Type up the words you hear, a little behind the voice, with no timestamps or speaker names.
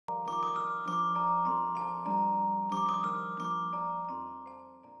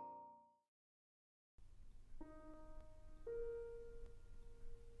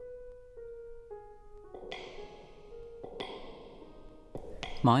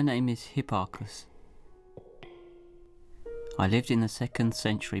My name is Hipparchos. I lived in the 2nd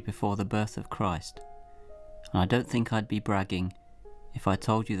century before the birth of Christ, and I don't think I'd be bragging if I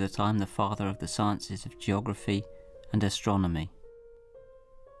told you that I'm the father of the sciences of geography and astronomy.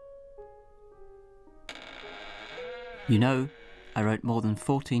 You know, I wrote more than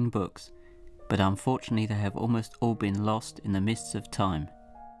 14 books, but unfortunately they have almost all been lost in the mists of time.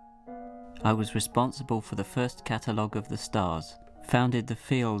 I was responsible for the first catalogue of the stars, founded the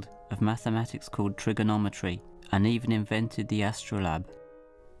field of mathematics called trigonometry, and even invented the astrolabe.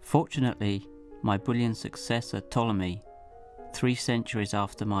 Fortunately, my brilliant successor Ptolemy, 3 centuries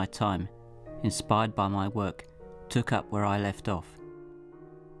after my time, inspired by my work, took up where I left off.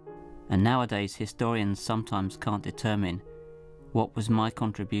 And nowadays historians sometimes can't determine what was my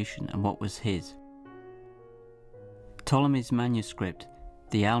contribution and what was his. Ptolemy's manuscript,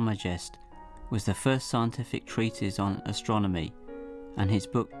 the Almagest, was the first scientific treatise on astronomy, and his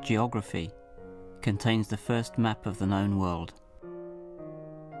book Geography contains the first map of the known world.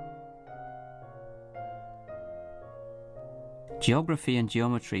 Geography and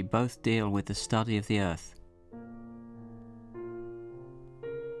geometry both deal with the study of the Earth.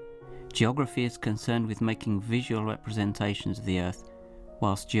 Geography is concerned with making visual representations of the Earth,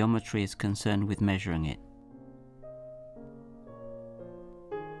 whilst geometry is concerned with measuring it.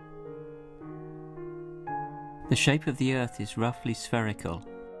 The shape of the Earth is roughly spherical.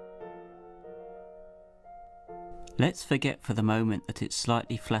 Let's forget for the moment that it's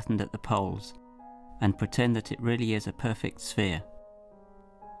slightly flattened at the poles, and pretend that it really is a perfect sphere.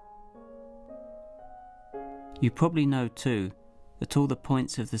 You probably know too that all the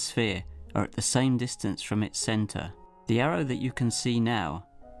points of the sphere are at the same distance from its centre. The arrow that you can see now,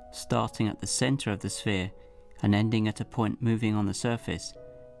 starting at the centre of the sphere and ending at a point moving on the surface,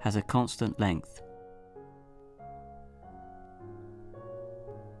 has a constant length.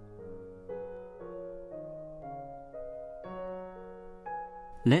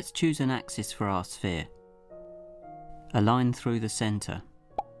 Let's choose an axis for our sphere, a line through the centre.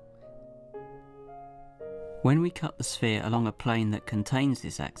 When we cut the sphere along a plane that contains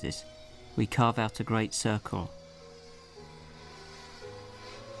this axis, we carve out a great circle,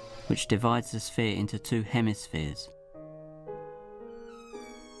 which divides the sphere into 2 hemispheres.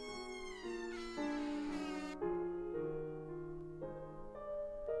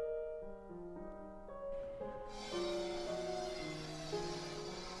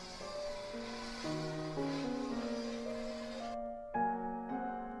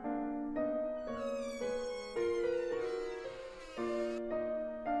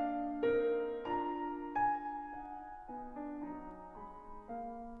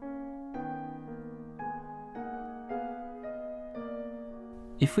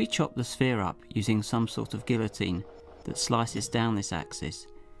 If we chop the sphere up using some sort of guillotine that slices down this axis,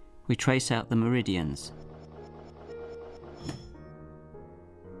 we trace out the meridians.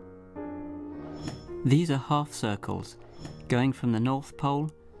 These are half circles going from the North Pole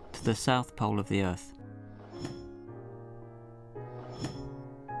to the South Pole of the Earth.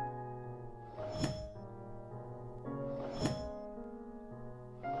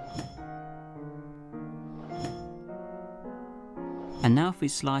 And now if we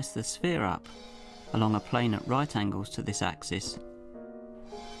slice the sphere up along a plane at right angles to this axis,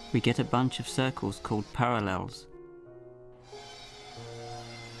 we get a bunch of circles called parallels.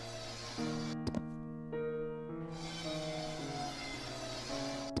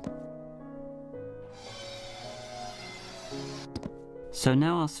 So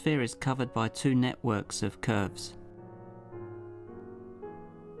now our sphere is covered by 2 networks of curves,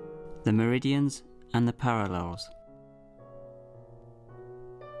 the meridians and the parallels.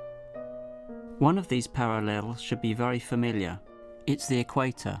 One of these parallels should be very familiar. It's the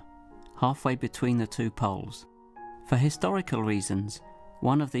equator, halfway between the 2 poles. For historical reasons,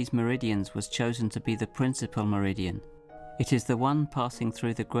 one of these meridians was chosen to be the principal meridian. It is the one passing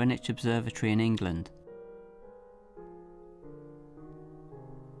through the Greenwich Observatory in England.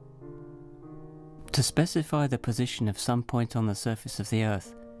 To specify the position of some point on the surface of the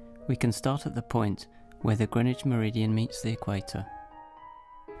Earth, we can start at the point where the Greenwich meridian meets the equator,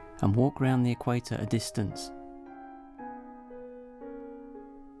 and walk round the equator a distance,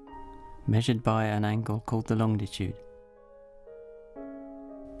 measured by an angle called the longitude,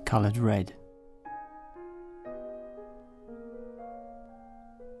 coloured red.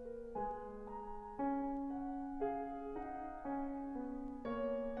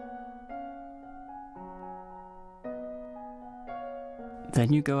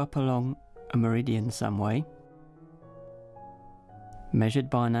 Then you go up along a meridian some way, measured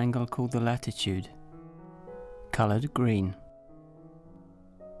by an angle called the latitude, coloured green.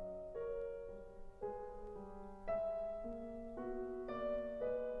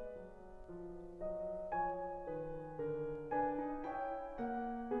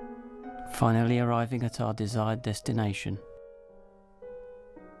 finally arriving at our desired destination.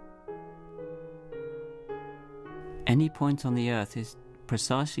 Any point on the Earth is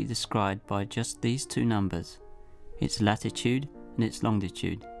precisely described by just these two numbers, its latitude and its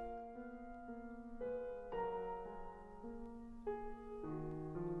longitude.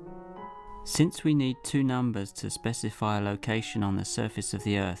 Since we need two numbers to specify a location on the surface of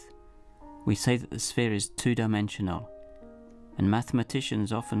the Earth, we say that the sphere is two-dimensional, and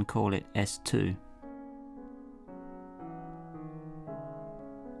mathematicians often call it S2.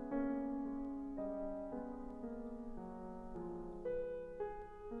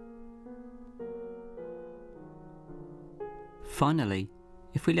 Finally,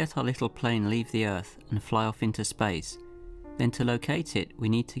 if we let our little plane leave the Earth and fly off into space, then to locate it we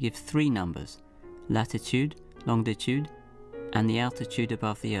need to give three numbers: latitude, longitude, and the altitude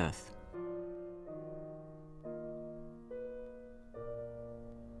above the Earth.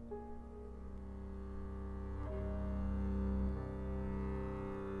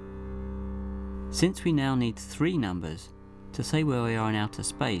 Since we now need three numbers, to say where we are in outer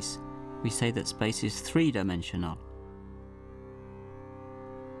space, we say that space is three-dimensional.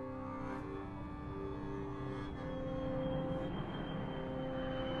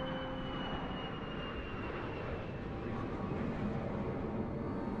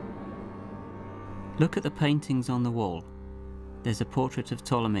 Look at the paintings on the wall. There's a portrait of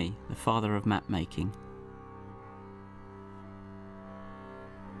Ptolemy, the father of map making.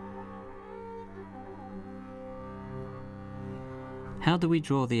 How do we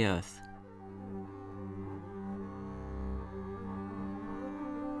draw the Earth?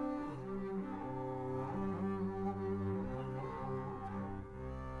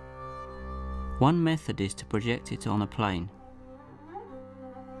 One method is to project it on a plane.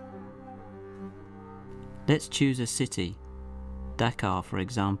 Let's choose a city, Dakar for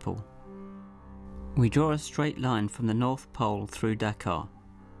example. We draw a straight line from the North Pole through Dakar.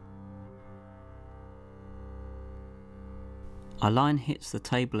 Our line hits the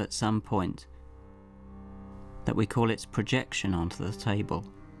table at some point that we call its projection onto the table.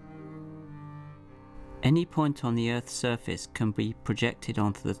 Any point on the Earth's surface can be projected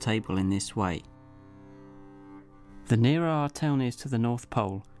onto the table in this way. The nearer our town is to the North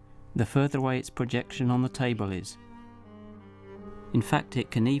Pole, the further away its projection on the table is. In fact, it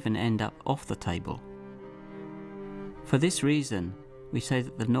can even end up off the table. For this reason, we say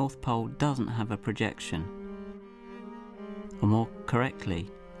that the North Pole doesn't have a projection, or more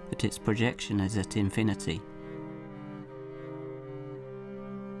correctly, that its projection is at infinity.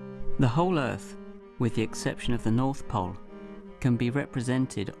 The whole Earth, with the exception of the North Pole, can be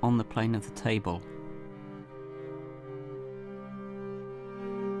represented on the plane of the table.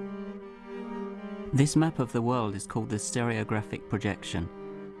 This map of the world is called the stereographic projection.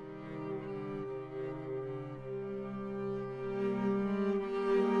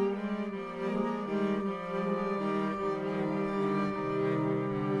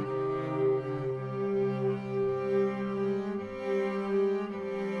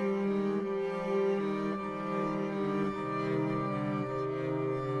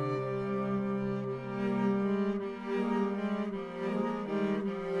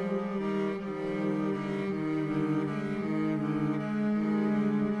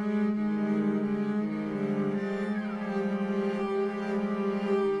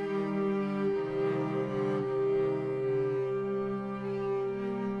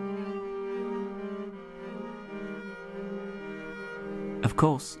 Of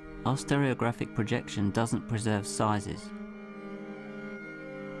course, our stereographic projection doesn't preserve sizes.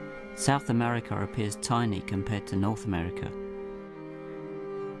 South America appears tiny compared to North America.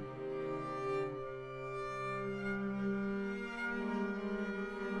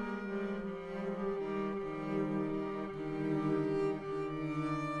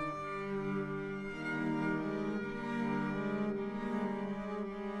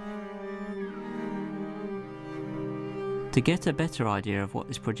 To get a better idea of what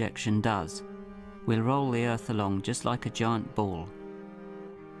this projection does, we'll roll the Earth along just like a giant ball,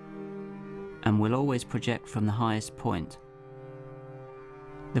 and we'll always project from the highest point.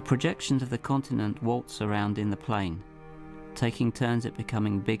 The projections of the continent waltz around in the plane, taking turns at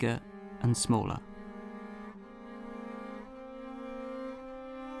becoming bigger and smaller.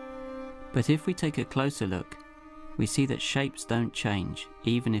 But if we take a closer look, we see that shapes don't change,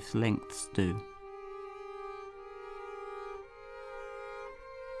 even if lengths do.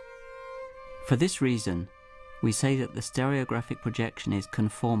 For this reason, we say that the stereographic projection is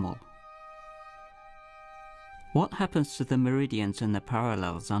conformal. What happens to the meridians and the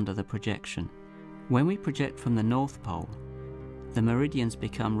parallels under the projection? When we project from the North Pole, the meridians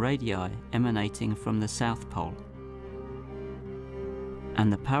become radii emanating from the South Pole,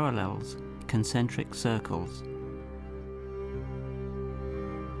 and the parallels concentric circles.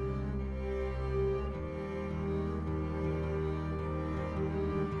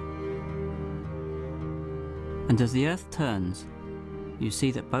 And as the Earth turns, you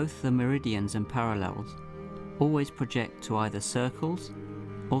see that both the meridians and parallels always project to either circles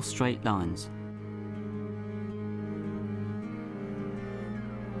or straight lines.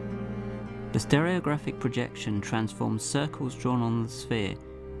 The stereographic projection transforms circles drawn on the sphere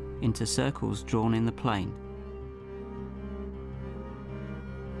into circles drawn in the plane,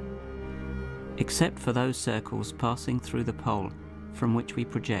 except for those circles passing through the pole from which we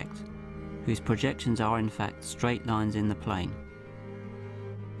project, whose projections are in fact straight lines in the plane.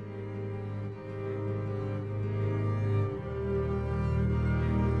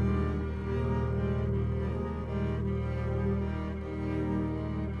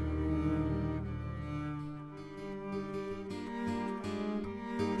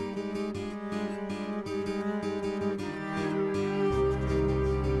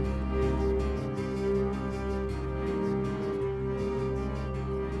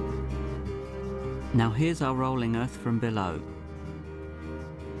 Now here's our rolling Earth from below.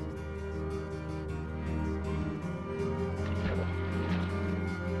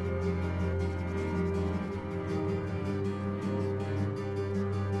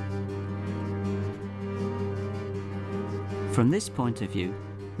 From this point of view,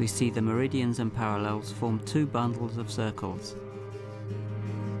 we see the meridians and parallels form two bundles of circles.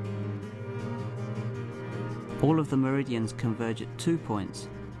 All of the meridians converge at 2 points,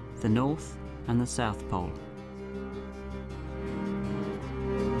 the North and the South Pole.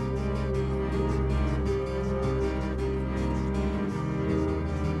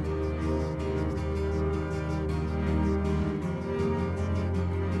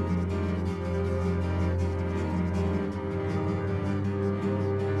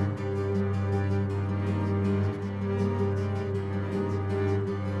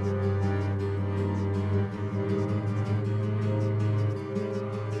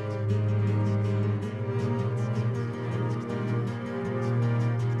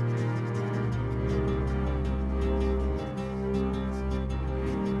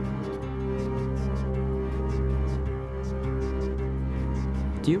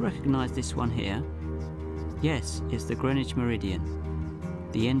 Do you recognise this one here? Yes, it's the Greenwich Meridian,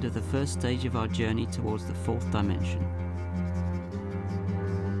 the end of the first stage of our journey towards the fourth dimension.